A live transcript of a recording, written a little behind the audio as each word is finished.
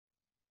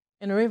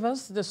In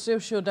Rivers, the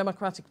Social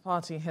Democratic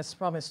Party has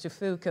promised to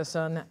focus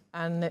on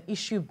an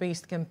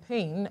issue-based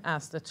campaign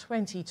as the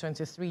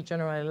 2023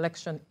 general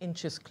election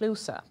inches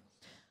closer.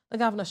 The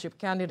governorship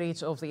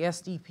candidate of the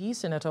SDP,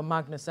 Senator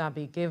Magnus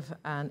Abe, gave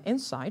an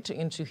insight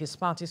into his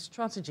party's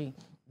strategy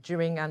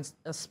during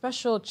a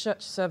special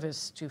church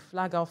service to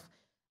flag off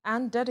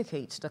and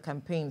dedicate the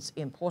campaigns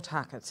in Port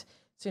Harcourt.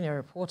 Senior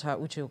reporter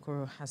Uche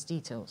Okoro has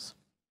details.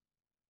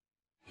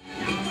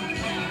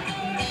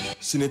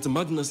 Senator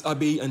Magnus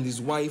Abe and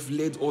his wife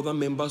led other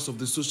members of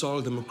the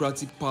Social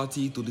Democratic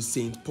Party to the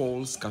St.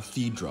 Paul's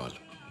Cathedral.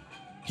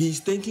 He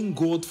is thanking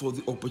God for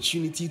the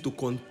opportunity to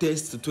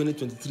contest the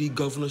 2023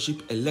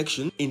 governorship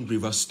election in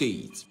Rivers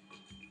State.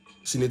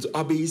 Senator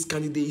Abe's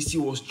candidacy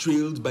was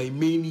trailed by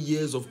many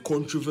years of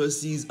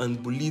controversies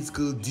and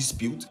political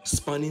dispute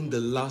spanning the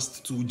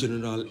last two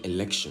general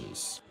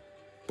elections.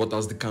 But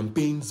as the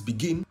campaigns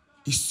begin,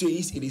 he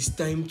says it is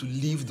time to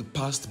leave the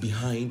past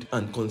behind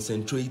and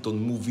concentrate on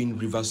moving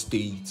Rivers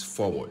State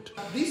forward.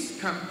 This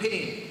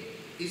campaign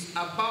is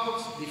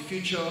about the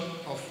future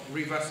of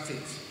Rivers State.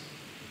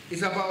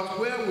 It's about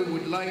where we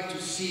would like to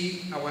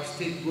see our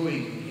state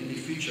going in the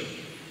future,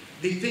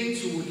 the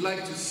things we would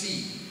like to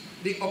see,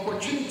 the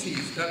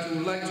opportunities that we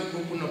would like to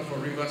open up for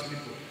Rivers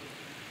people.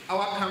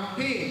 Our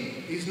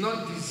campaign is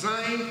not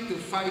designed to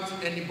fight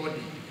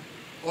anybody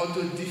or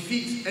to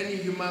defeat any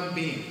human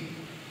being,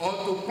 or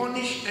to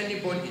punish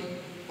anybody,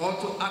 or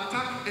to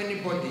attack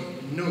anybody,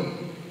 no.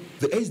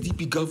 The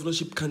SDP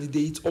governorship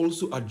candidate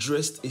also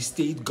addressed a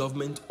state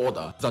government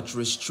order that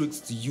restricts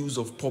the use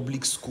of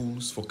public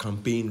schools for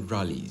campaign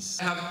rallies.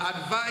 I have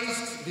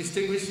advised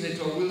distinguished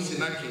Senator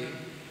Wilson Ake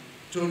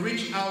to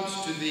reach out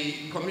to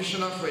the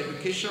Commissioner for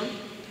Education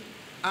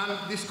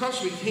and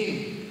discuss with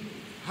him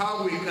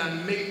how we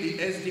can make the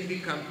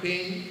SDP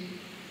campaign,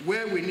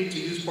 where we need to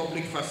use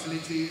public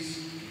facilities,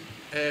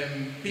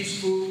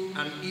 peaceful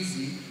and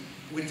easy,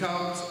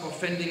 without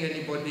offending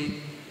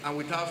anybody and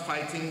without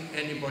fighting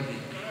anybody.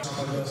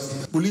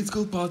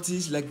 Political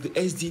parties like the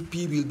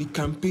SDP will be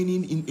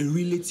campaigning in a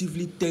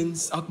relatively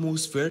tense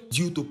atmosphere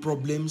due to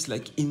problems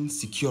like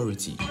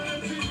insecurity.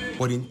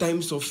 But in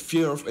times of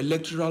fear of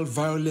electoral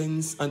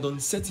violence and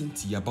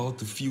uncertainty about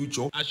the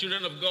future, as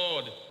children of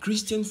God,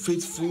 Christian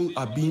faithful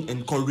are being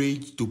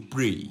encouraged to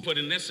pray for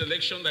the next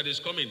election that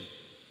is coming.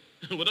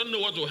 We don't know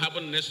what will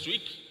happen next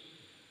week.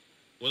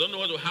 We don't know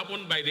what will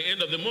happen by the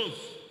end of the month.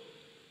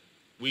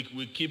 We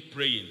keep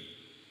praying.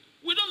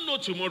 We don't know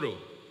tomorrow,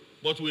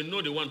 but we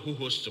know the one who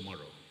hosts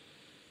tomorrow.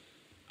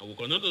 And we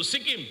continue to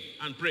seek him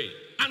and pray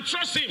and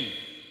trust him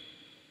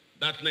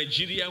that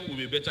Nigeria will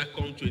be better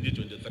come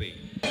 2023.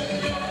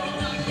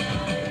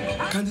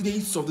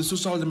 Candidates of the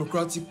Social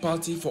Democratic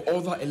Party for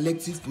other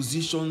elective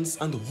positions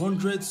and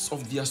hundreds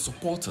of their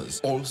supporters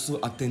also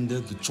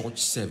attended the church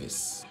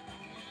service.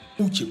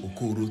 Uche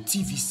Okoro,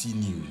 TVC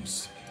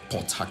News,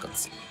 Port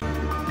Harcourt.